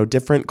and, you know,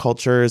 different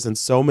cultures and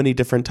so many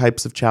different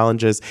types of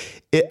challenges.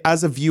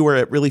 As a viewer,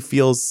 it really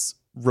feels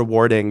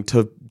rewarding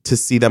to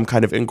see them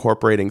kind of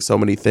incorporating so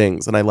many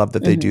things. And I love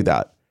that they do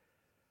that.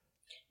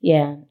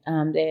 Yeah,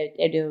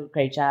 they do a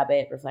great job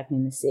at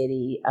reflecting the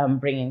city,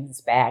 bringing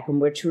us back. And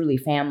we're truly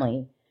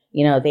family.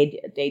 You know,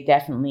 they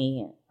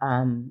definitely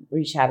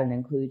reach out and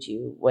include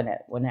you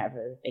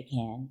whenever they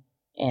can.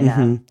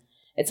 And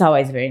it's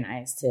always very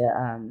nice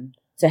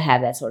to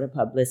have that sort of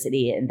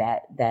publicity and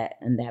that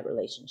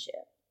relationship.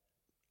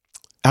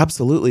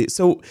 Absolutely.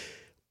 So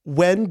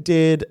when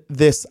did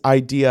this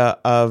idea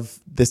of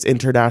this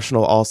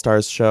international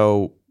All-Stars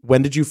show,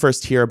 when did you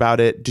first hear about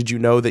it? Did you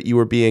know that you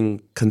were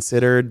being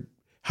considered?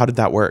 How did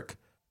that work?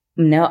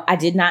 No, I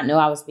did not know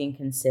I was being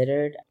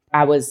considered.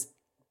 I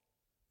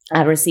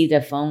received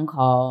a phone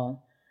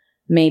call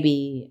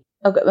maybe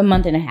a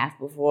month and a half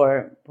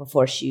before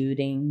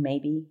shooting,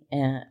 maybe,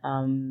 and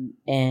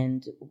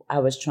I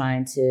was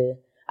trying to.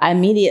 I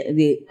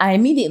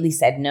immediately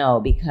said no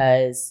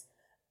because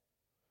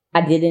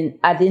I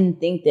didn't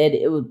think that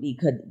it would be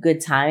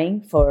good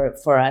timing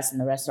for us in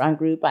the restaurant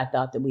group. I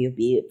thought that we would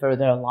be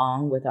further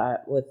along with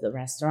the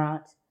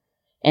restaurant,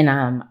 and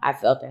I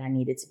felt that I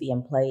needed to be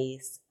in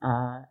place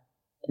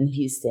in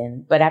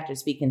Houston. But after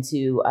speaking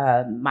to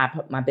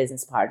my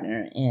business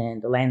partner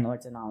and the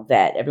landlords and all of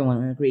that,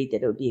 everyone agreed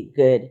that it would be a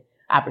good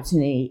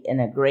opportunity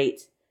and a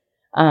great.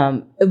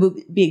 It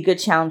would be a good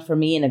challenge for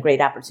me and a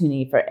great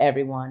opportunity for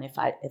everyone if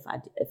I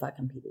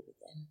competed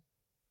again.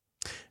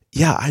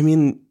 Yeah, I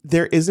mean,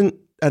 there isn't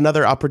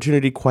another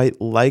opportunity quite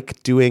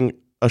like doing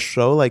a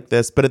show like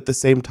this, but at the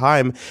same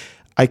time,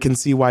 I can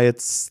see why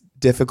it's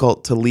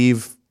difficult to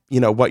leave, you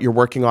know, what you're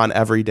working on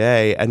every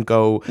day and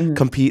go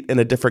compete in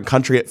a different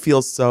country. It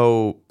feels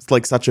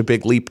like such a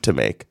big leap to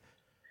make.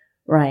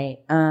 Right.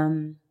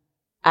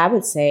 I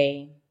would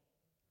say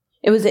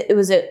it was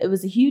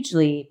a huge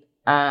leap.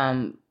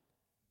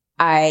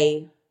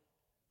 I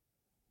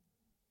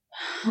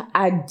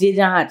did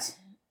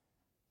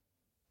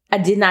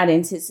not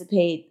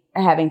anticipate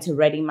having to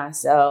ready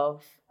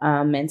myself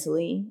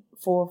mentally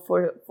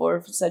for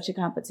such a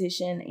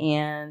competition,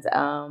 and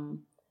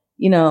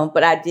you know,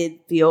 but I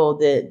did feel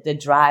the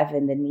drive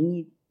and the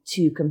need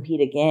to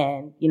compete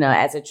again. You know,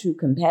 as a true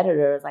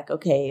competitor, it's like,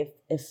 okay,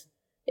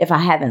 if I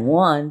haven't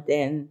won,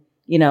 then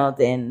you know,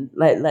 then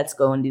let's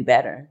go and do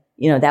better.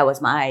 You know, that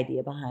was my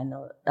idea behind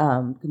the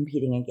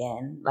competing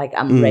again. Like,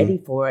 I'm ready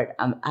for it.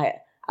 I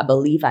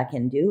believe I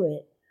can do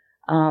it.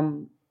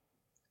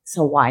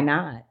 So why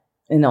not?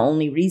 And the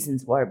only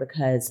reasons were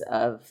because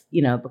of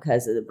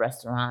the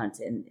restaurant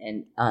and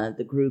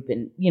the group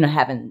and, you know,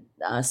 having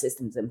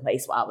systems in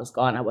place while I was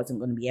gone. I wasn't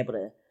going to be able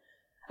to,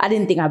 I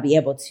didn't think I'd be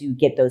able to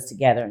get those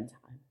together in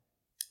time.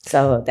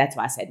 So that's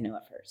why I said no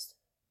at first.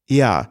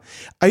 Yeah.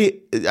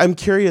 I'm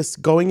curious,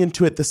 going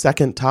into it the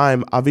second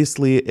time,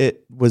 obviously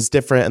it was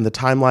different and the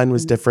timeline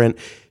was different.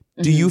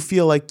 Do you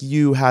feel like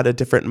you had a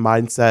different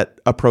mindset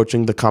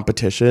approaching the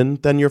competition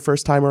than your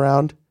first time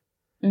around?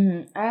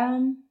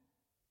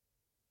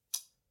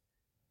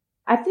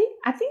 I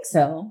think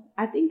so.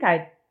 I think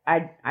I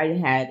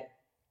had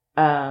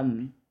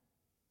a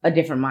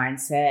different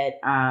mindset.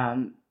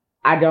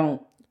 I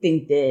don't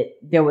think that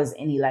there was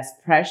any less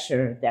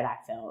pressure that I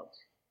felt.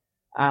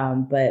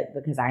 But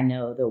because I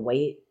know the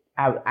weight,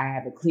 I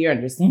have a clear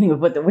understanding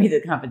of what the weight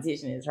of the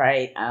competition is,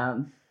 right?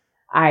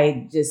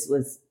 I just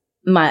was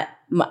I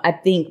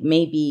think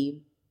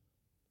maybe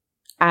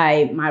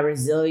my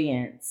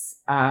resilience,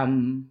 I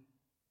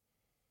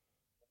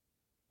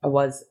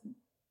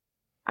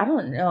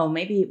don't know,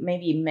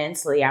 maybe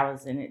mentally I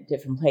was in a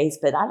different place,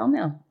 but I don't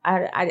know.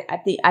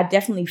 I think I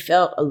definitely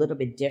felt a little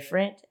bit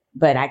different,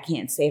 but I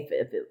can't say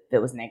if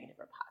it was negative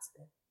or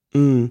positive.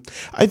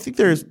 I think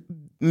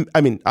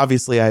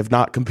obviously I have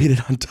not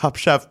competed on Top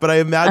Chef, but I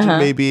imagine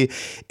maybe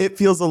it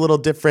feels a little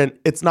different.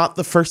 It's not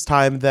the first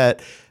time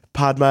that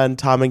Padma and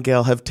Tom and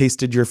Gail have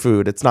tasted your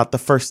food. It's not the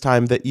first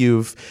time that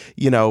you've,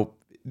 you know,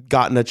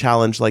 gotten a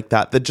challenge like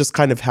that. That just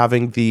kind of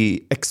having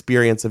the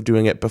experience of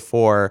doing it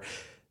before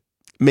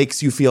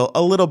makes you feel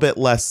a little bit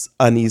less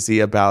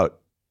uneasy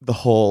about the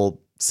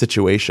whole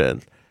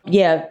situation.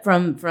 Yeah,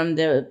 from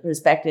the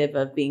perspective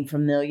of being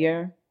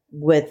familiar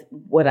with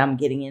what I'm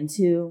getting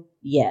into,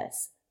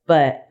 yes.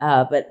 But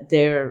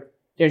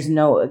there's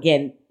no,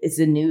 again, it's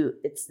a new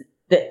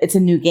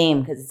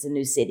game because it's a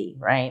new city,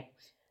 right?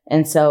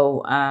 And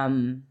so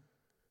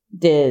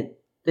the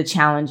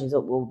challenges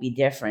will be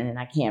different, and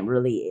I can't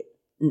really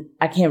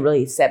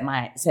set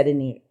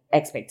any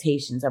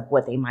expectations of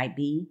what they might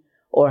be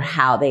or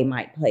how they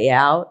might play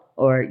out,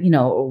 or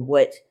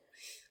what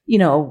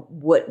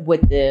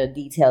the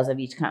details of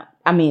each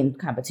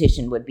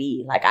competition would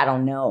be. Like, I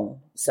don't know.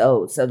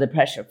 So the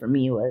pressure for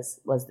me was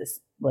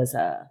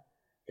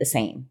the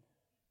same.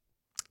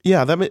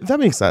 Yeah, that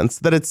makes sense.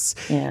 That it's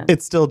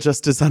still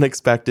just as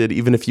unexpected,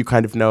 even if you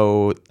kind of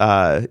know,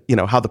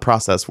 how the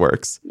process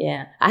works.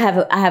 Yeah, I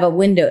have a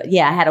window.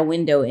 Yeah, I had a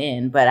window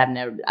in, but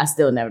I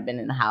still never been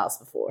in the house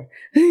before.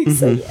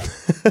 So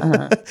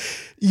yeah.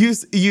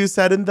 You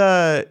said in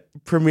the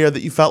premiere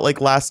that you felt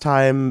like last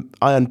time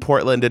on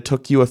Portland, it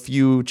took you a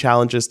few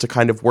challenges to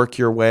kind of work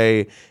your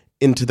way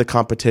into the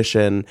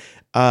competition.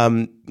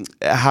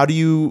 How do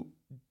you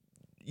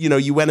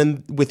went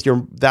in with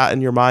that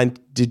in your mind?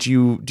 Do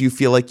you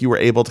feel like you were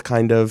able to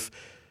kind of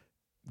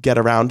get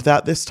around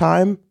that this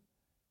time?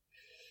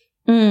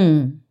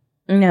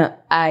 No,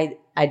 I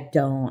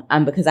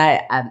don't. Because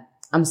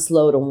I'm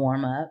slow to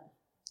warm up.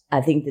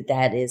 I think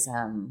that is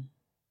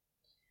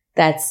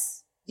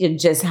that's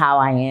just how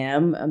I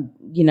am.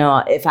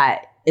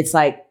 It's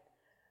like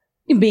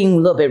being a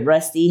little bit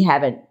rusty,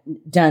 haven't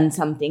done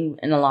something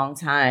in a long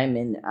time,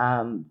 and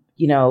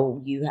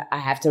I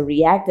have to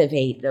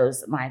reactivate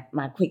those my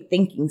quick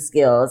thinking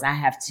skills. I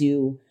have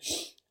to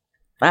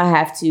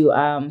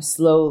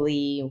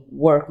slowly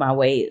work my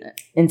way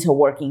into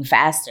working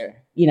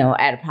faster,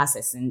 at a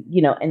process,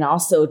 and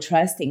also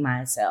trusting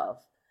myself.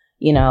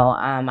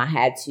 I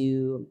had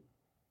to.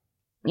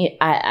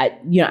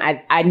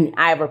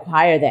 I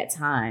require that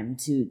time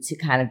to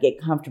kind of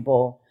get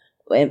comfortable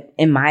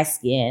in my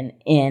skin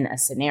in a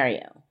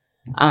scenario.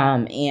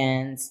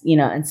 And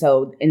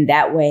so in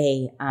that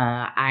way,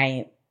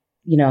 I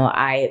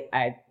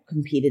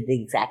competed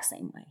the exact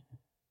same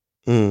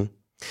way.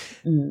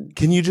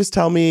 Can you just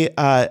tell me,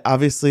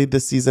 obviously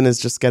this season is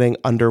just getting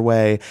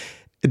underway.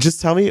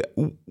 Just tell me,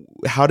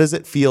 how does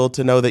it feel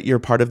to know that you're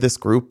part of this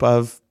group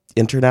of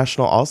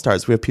international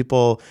all-stars? We have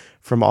people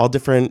from all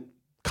different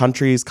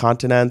countries,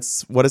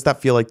 continents. What does that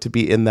feel like to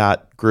be in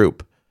that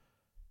group?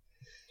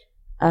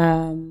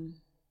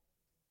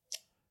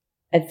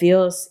 It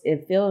feels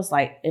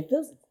like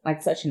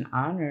such an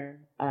honor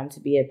to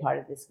be a part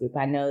of this group.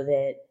 I know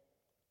that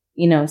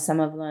some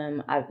of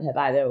them have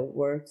either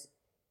worked.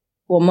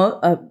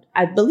 Well,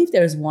 I believe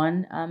there's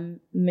one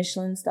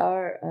Michelin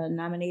star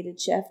nominated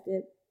chef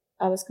that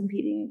I was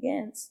competing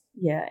against.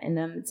 Yeah,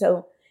 and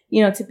so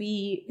to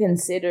be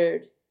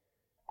considered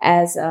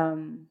as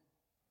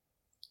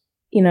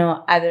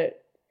either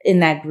in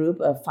that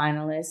group of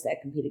finalists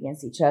that compete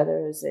against each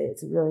other,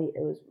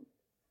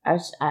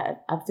 I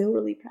feel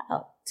really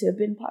proud to have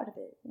been part of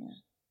it. Yeah,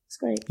 it's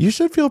great. You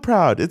should feel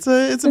proud. It's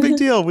a big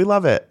deal. We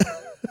love it.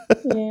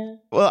 Yeah.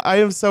 Well, I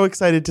am so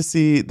excited to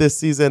see this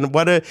season.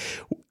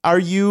 Are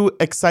you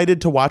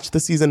excited to watch the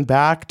season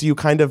back? Do you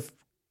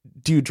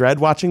dread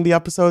watching the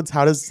episodes?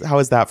 How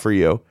is that for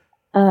you?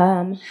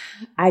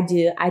 I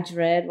do. I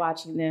dread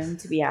watching them,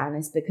 to be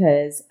honest,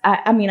 because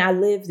I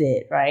lived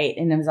it, right?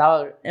 And it was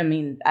all,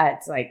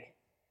 it's like,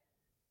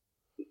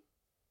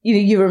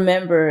 you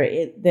remember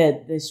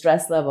the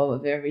stress level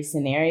of every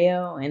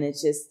scenario, and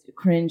it's just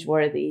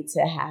cringeworthy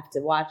to have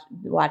to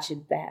watch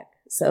it back.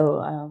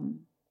 So,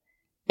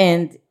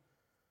 and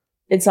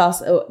it's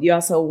also, you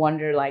also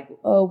wonder like,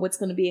 oh, what's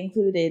going to be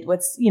included?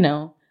 What's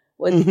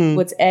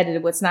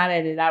edited, what's not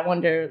edited. I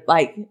wonder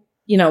like,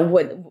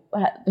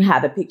 how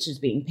the picture's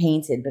being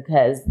painted,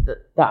 because the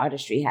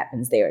artistry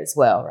happens there as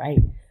well, right?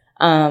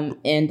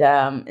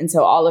 And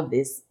so all of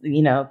this,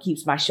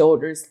 keeps my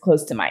shoulders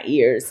close to my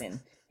ears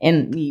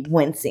and me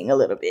wincing a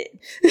little bit.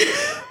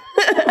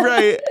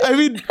 Right.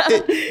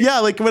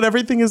 Like when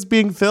everything is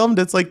being filmed,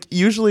 it's like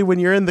usually when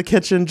you're in the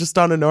kitchen just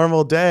on a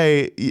normal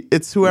day,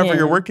 it's whoever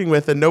you're working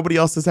with and nobody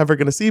else is ever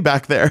going to see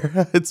back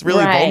there. It's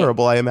really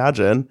vulnerable, I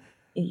imagine.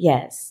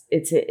 Yes,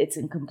 it's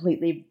a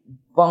completely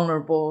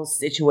vulnerable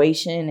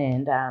situation,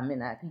 and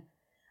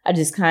I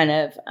just kind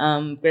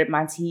of grit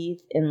my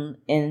teeth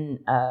and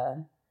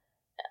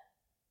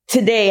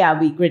today I'll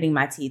be gritting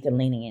my teeth and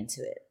leaning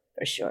into it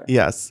for sure.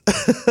 Yes.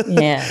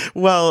 Yeah.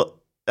 Well,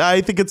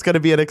 I think it's going to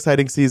be an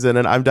exciting season,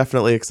 and I'm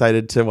definitely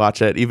excited to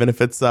watch it, even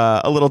if it's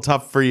a little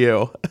tough for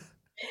you.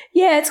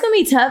 Yeah, it's going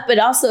to be tough, but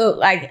also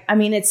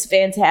it's a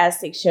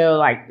fantastic show.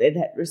 Like it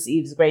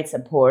receives great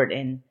support,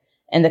 and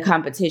the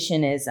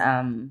competition is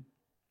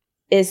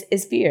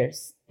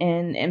fierce,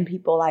 and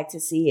people like to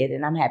see it,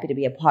 and I'm happy to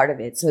be a part of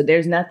it. So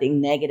there's nothing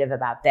negative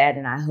about that,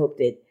 and I hope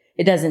that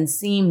it doesn't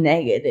seem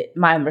negative.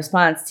 My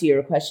response to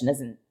your question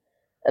doesn't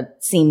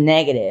seem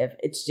negative.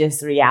 It's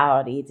just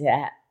reality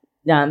to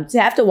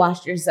have to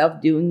watch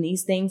yourself doing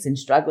these things and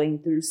struggling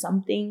through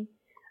something,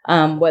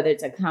 whether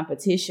it's a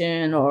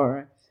competition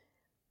or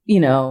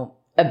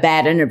a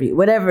bad interview,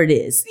 whatever it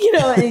is.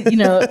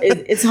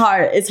 It's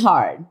hard. It's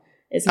hard.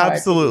 It's hard.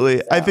 Absolutely.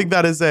 So. I think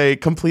that is a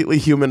completely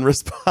human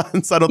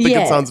response. I don't think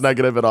it sounds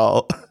negative at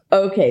all.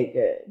 Okay,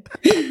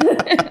 good.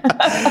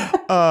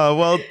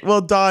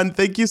 Well, Dawn,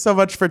 thank you so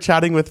much for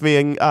chatting with me,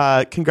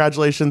 and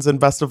congratulations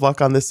and best of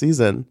luck on this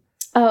season.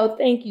 Oh,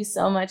 thank you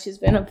so much. It's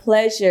been a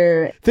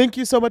pleasure. Thank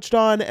you so much,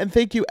 Dawn. And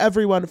thank you,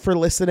 everyone, for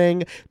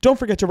listening. Don't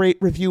forget to rate,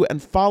 review,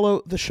 and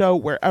follow the show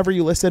wherever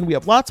you listen. We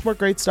have lots more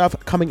great stuff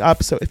coming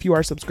up. So if you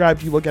are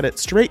subscribed, you will get it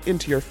straight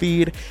into your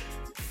feed.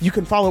 You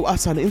can follow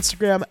us on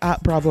Instagram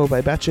at Bravo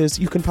by Betches.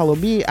 You can follow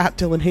me at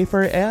Dylan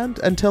Hafer. And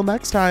until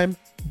next time,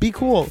 Be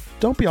cool.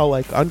 Don't be all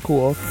like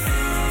uncool.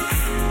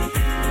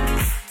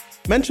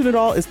 Mention It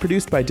All is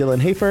produced by Dylan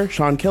Hafer,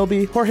 Sean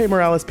Kilby, Jorge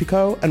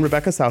Morales-Pico, and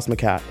Rebecca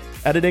Sausmacat.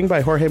 Editing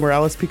by Jorge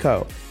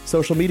Morales-Pico.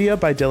 Social media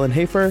by Dylan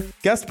Hafer.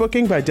 Guest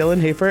booking by Dylan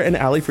Hafer and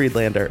Ali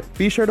Friedlander.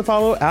 Be sure to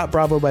follow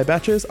 @Bravo by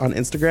Betches on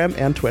Instagram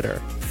and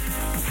Twitter.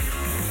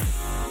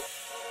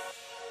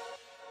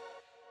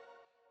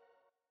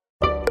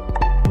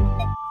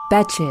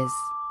 Betches.